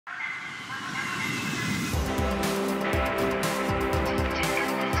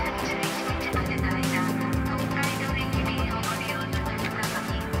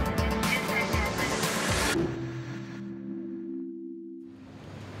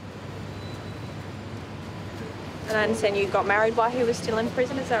And I understand you got married while he was still in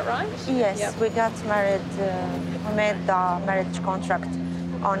prison, is that right? Yes, yep. We got married. We made the marriage contract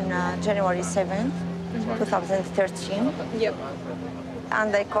on January 7th, 2013. Yep.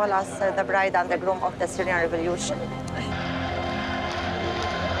 And they call us the bride and the groom of the Syrian Revolution.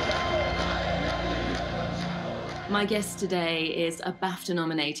 My guest today is a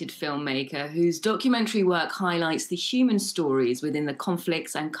Bafta-nominated filmmaker whose documentary work highlights the human stories within the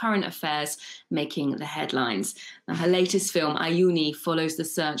conflicts and current affairs making the headlines. Now, her latest film, Ayouni, follows the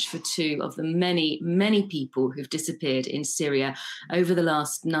search for two of the many, many people who've disappeared in Syria over the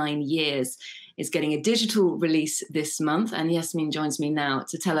last 9 years. It's getting a digital release this month, and Yasmin joins me now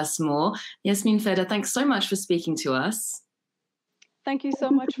to tell us more. Yasmin Fedda, thanks so much for speaking to us. Thank you so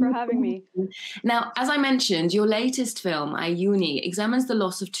much for having me. Now, as I mentioned, your latest film, Ayouni, examines the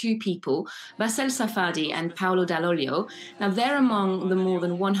loss of two people, Bassel Safadi and Paolo Dall'Oglio. Now, they're among the more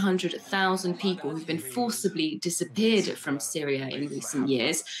than 100,000 people who've been forcibly disappeared from Syria in recent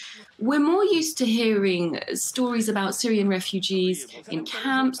years. We're more used to hearing stories about Syrian refugees in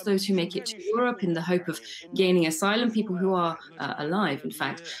camps, those who make it to Europe in the hope of gaining asylum, people who are alive, in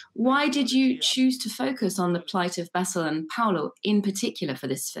fact. Why did you choose to focus on the plight of Bassel and Paolo in particular for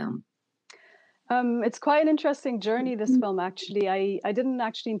this film? It's quite an interesting journey, this film, actually. I didn't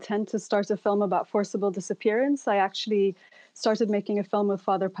actually intend to start a film about forcible disappearance. I actually started making a film with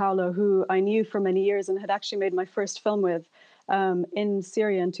Father Paolo, who I knew for many years and had actually made my first film with in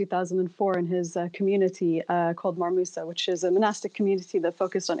Syria in 2004 in his community called Marmusa, which is a monastic community that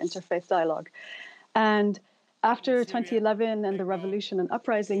focused on interfaith dialogue. And after 2011 and the revolution and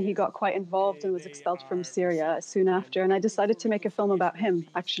uprising, he got quite involved and was expelled from Syria soon after. And I decided to make a film about him,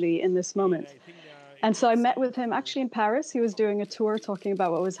 actually, in this moment. And so I met with him actually in Paris. He was doing a tour talking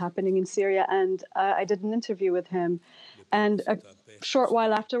about what was happening in Syria. And I did an interview with him. And a short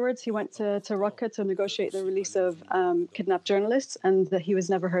while afterwards, he went to Raqqa to negotiate the release of kidnapped journalists, and that he was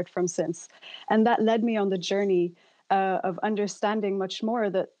never heard from since. And that led me on the journey of understanding much more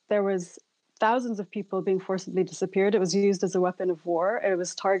that there was thousands of people being forcibly disappeared. It was used as a weapon of war. It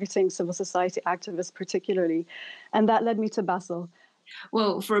was targeting civil society activists particularly. And that led me to Bassel.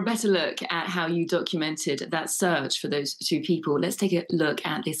 Well, for a better look at how you documented that search for those two people, let's take a look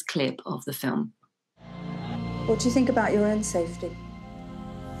at this clip of the film. What do you think about your own safety?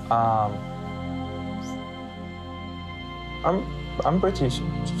 I'm pretty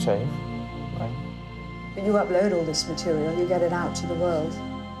safe. Right? But you upload all this material, you get it out to the world.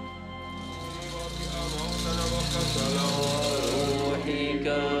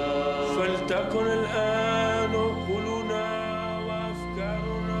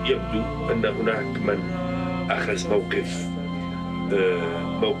 يبدو أن هناك من أخذ موقف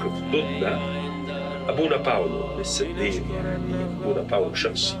ضدنا. أبونا باولو للسدين، يعني أبونا باولو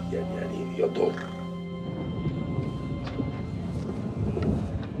شخصي يعني يضر.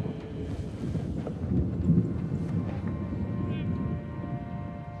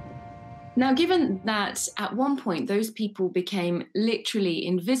 Now, given that at one point those people became literally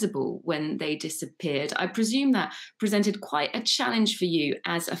invisible when they disappeared, I presume that presented quite a challenge for you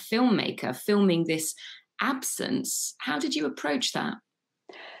as a filmmaker, filming this absence. How did you approach that?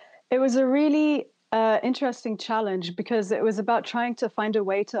 It was a really interesting challenge, because it was about trying to find a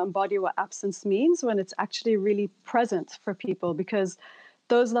way to embody what absence means when it's actually really present for people, because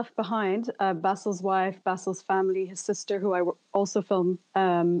those left behind, Bassel's wife, Bassel's family, his sister, who I also film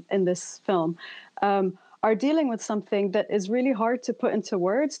in this film, are dealing with something that is really hard to put into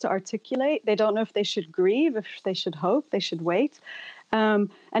words, to articulate. They don't know if they should grieve, if they should hope, they should wait. And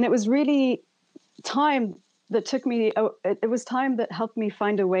it was really time that took me, it was time that helped me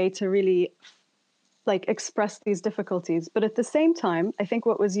find a way to really express these difficulties. But at the same time, I think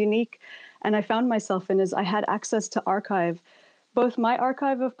what was unique and I found myself in is I had access to archive, both my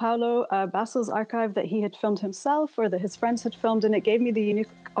archive of Paolo, Bassel's archive that he had filmed himself or that his friends had filmed, and it gave me the unique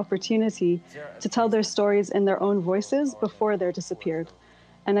opportunity to tell their stories in their own voices before they're disappeared.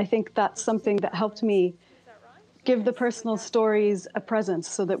 And I think that's something that helped me give the personal stories a presence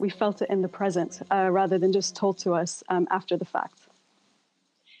so that we felt it in the present rather than just told to us after the fact.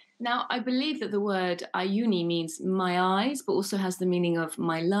 Now, I believe that the word Ayouni means my eyes, but also has the meaning of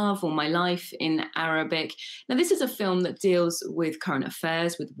my love or my life in Arabic. Now, this is a film that deals with current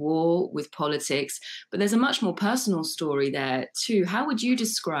affairs, with war, with politics, but there's a much more personal story there too. How would you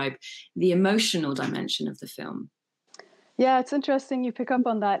describe the emotional dimension of the film? Yeah, it's interesting you pick up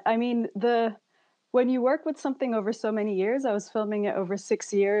on that. I mean, when you work with something over so many years, I was filming it over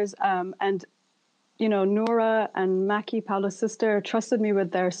 6 years, and you know, Noura and Maki, Paolo's sister, trusted me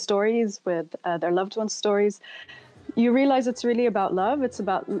with their stories, with their loved ones' stories. you realize it's really about love. It's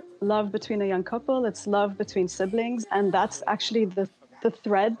about love between a young couple. It's love between siblings. And that's actually the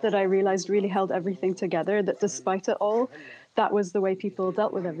thread that I realized really held everything together, that despite it all, that was the way people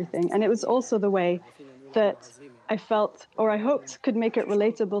dealt with everything. And it was also the way that I felt, or I hoped, could make it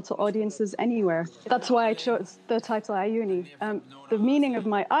relatable to audiences anywhere. That's why I chose the title Ayouni. The meaning of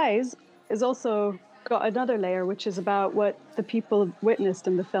my eyes is also got another layer, which is about what the people witnessed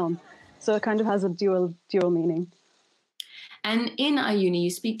in the film. So it kind of has a dual meaning. And in Ayouni,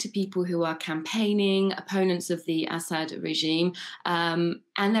 you speak to people who are campaigning, opponents of the Assad regime, and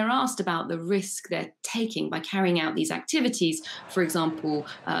they're asked about the risk they're taking by carrying out these activities. For example,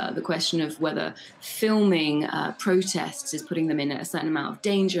 the question of whether filming protests is putting them in a certain amount of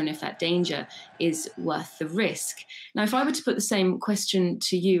danger, and if that danger is worth the risk. Now, if I were to put the same question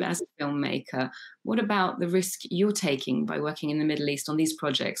to you as a filmmaker, what about the risk you're taking by working in the Middle East on these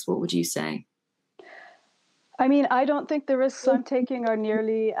projects? What would you say? I mean, I don't think the risks I'm taking are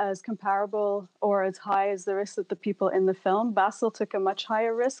nearly as comparable or as high as the risks that the people in the film. Bassel took a much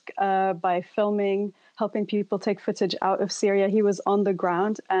higher risk by filming, helping people take footage out of Syria. He was on the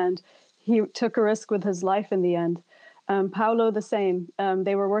ground and he took a risk with his life in the end. Paolo, the same.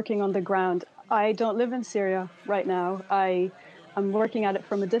 They were working on the ground. I don't live in Syria right now. I'm working at it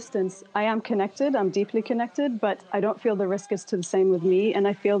from a distance. I am connected, I'm deeply connected, but I don't feel the risk is to the same with me. And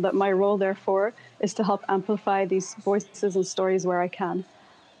I feel that my role, therefore, is to help amplify these voices and stories where I can.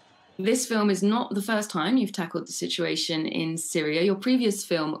 This film is not the first time you've tackled the situation in Syria. Your previous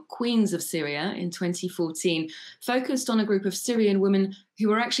film, Queens of Syria, in 2014, focused on a group of Syrian women who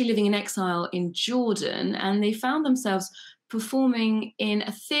were actually living in exile in Jordan, and they found themselves performing in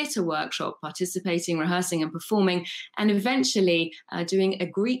a theatre workshop, participating, rehearsing and performing, and eventually doing a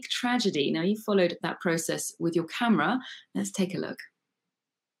Greek tragedy. Now, you followed that process with your camera. Let's take a look.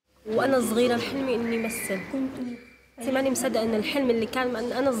 وأنا صغيرة حلمي إني مثل. ماني مصدقة إن الحلم اللي كان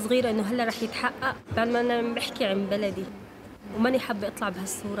أنا صغيرة إنه هلا رح يتحقق، بعد ما أنا بحكي عن بلدي وماني حابة أطلع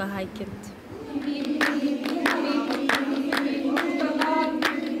بهالصورة هاي كنت.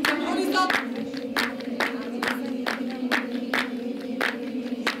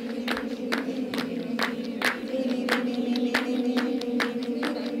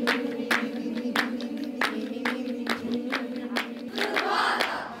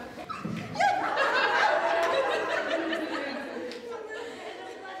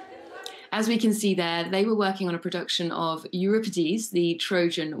 As we can see there, they were working on a production of Euripides, the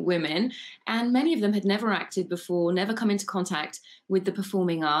Trojan Women, and many of them had never acted before, never come into contact with the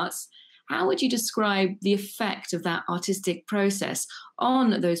performing arts. How would you describe the effect of that artistic process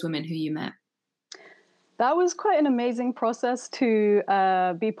on those women who you met? That was quite an amazing process to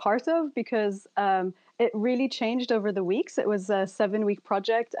be part of, because it really changed over the weeks. It was a 7-week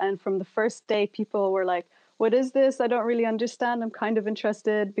project, and from the first day, people were like, what is this? I don't really understand. I'm kind of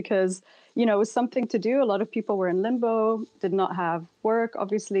interested because, you know, it was something to do. A lot of people were in limbo, did not have work,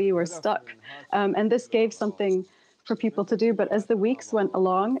 obviously, were stuck. And this gave something for people to do. But as the weeks went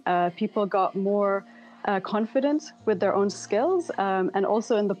along, people got more confident with their own skills. And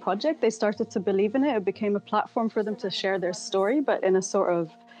also in the project, they started to believe in it. It became a platform for them to share their story, but in a sort of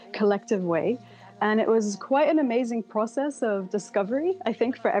collective way. And it was quite an amazing process of discovery, I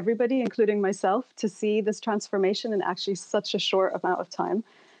think, for everybody, including myself, to see this transformation in actually such a short amount of time.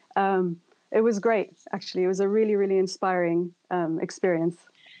 It was great, actually. It was a really, really inspiring experience.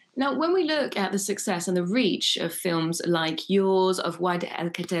 Now, when we look at the success and the reach of films like yours, of Wad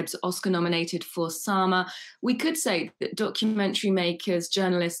El-Kateb's Oscar-nominated For Sama, we could say that documentary makers,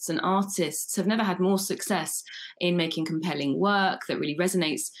 journalists and artists have never had more success in making compelling work that really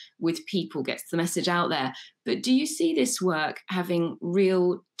resonates with people, gets the message out there. But do you see this work having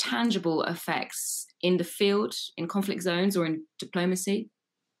real, tangible effects in the field, in conflict zones or in diplomacy?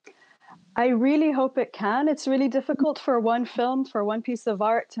 I really hope it can. It's really difficult for one film, for one piece of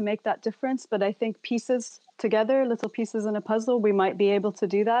art to make that difference. But I think pieces together, little pieces in a puzzle, we might be able to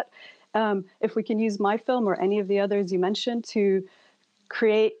do that. If we can use my film or any of the others you mentioned to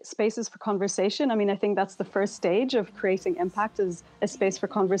create spaces for conversation. I mean, I think that's the first stage of creating impact, is a space for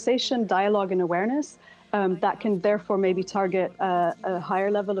conversation, dialogue and awareness that can therefore maybe target a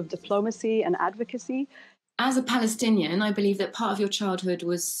higher level of diplomacy and advocacy. As a Palestinian, I believe that part of your childhood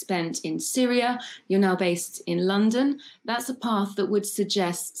was spent in Syria. You're now based in London. That's a path that would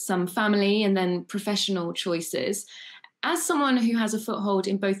suggest some family and then professional choices. As someone who has a foothold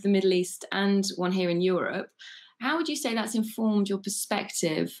in both the Middle East and one here in Europe, how would you say that's informed your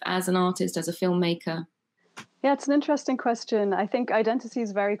perspective as an artist, as a filmmaker? Yeah, it's an interesting question. I think identity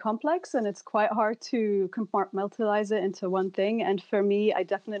is very complex and it's quite hard to compartmentalize it into one thing. And for me, I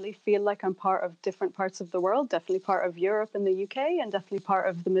definitely feel like I'm part of different parts of the world, definitely part of Europe and the UK, and definitely part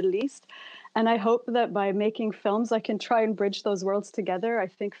of the Middle East. And I hope that by making films, I can try and bridge those worlds together. I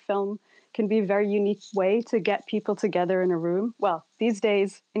think film can be a very unique way to get people together in a room. Well, these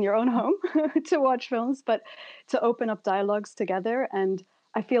days in your own home to watch films, but to open up dialogues together. And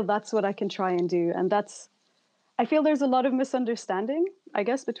I feel that's what I can try and do. And I feel there's a lot of misunderstanding, I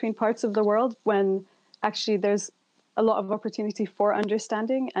guess, between parts of the world when actually there's a lot of opportunity for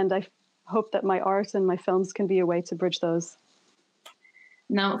understanding. And I hope that my art and my films can be a way to bridge those.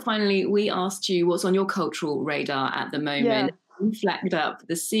 Now, finally, we asked you what's on your cultural radar at the moment. Yeah. You flagged up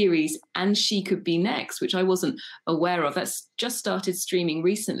the series And She Could Be Next, which I wasn't aware of. That's just started streaming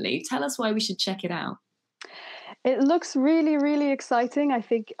recently. Tell us why we should check it out. It looks really, really exciting. I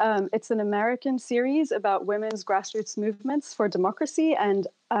think it's an American series about women's grassroots movements for democracy. And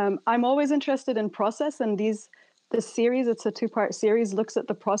I'm always interested in process. And this series, it's a two-part series, looks at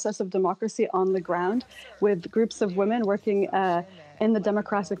the process of democracy on the ground with groups of women working in the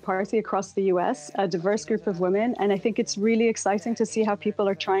Democratic Party across the US, a diverse group of women. And I think it's really exciting to see how people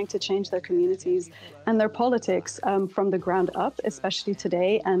are trying to change their communities and their politics from the ground up, especially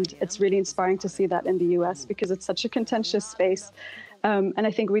today. And it's really inspiring to see that in the US because it's such a contentious space. And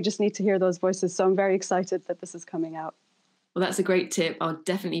I think we just need to hear those voices. So I'm very excited that this is coming out. Well, that's a great tip. I'll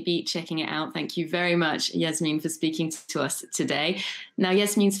definitely be checking it out. Thank you very much, Yasmin, for speaking to us today. Now,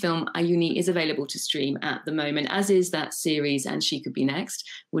 Yasmin's film, Ayouni, is available to stream at the moment, as is that series, And She Could Be Next.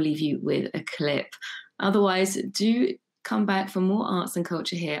 We'll leave you with a clip. Otherwise, do come back for more arts and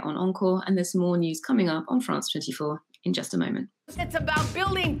culture here on Encore, and there's more news coming up on France 24 in just a moment. It's about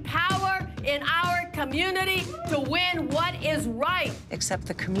building power in our community to win what is right. Except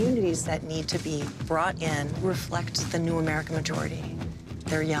the communities that need to be brought in reflect the new American majority.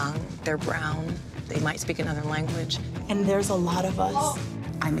 They're young, they're brown, they might speak another language. And there's a lot of us.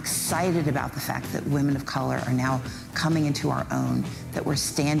 I'm excited about the fact that women of color are now coming into our own, that we're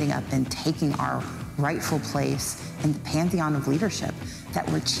standing up and taking our rightful place in the pantheon of leadership, that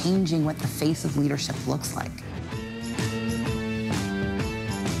we're changing what the face of leadership looks like.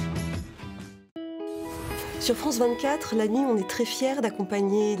 Sur France 24, la nuit, on est très fiers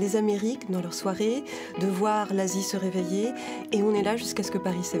d'accompagner les Amériques dans leurs soirées, de voir l'Asie se réveiller, et on est là jusqu'à ce que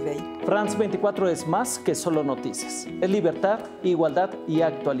Paris s'éveille. France 24 es más que solo noticias. Es libertad, igualdad y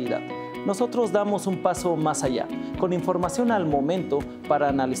actualidad. Nosotros damos un paso más allá, con información al momento para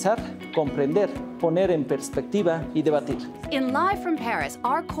analizar, comprender, poner en perspectiva y debatir. In Live from Paris,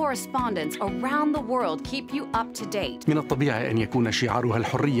 our correspondents around the world keep you up to date. من الطبيعي أن يكون شعارها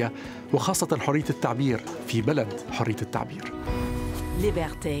الحرية وخاصة حرية التعبير في بلد حرية التعبير.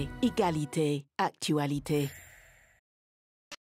 Liberté, égalité, actualité.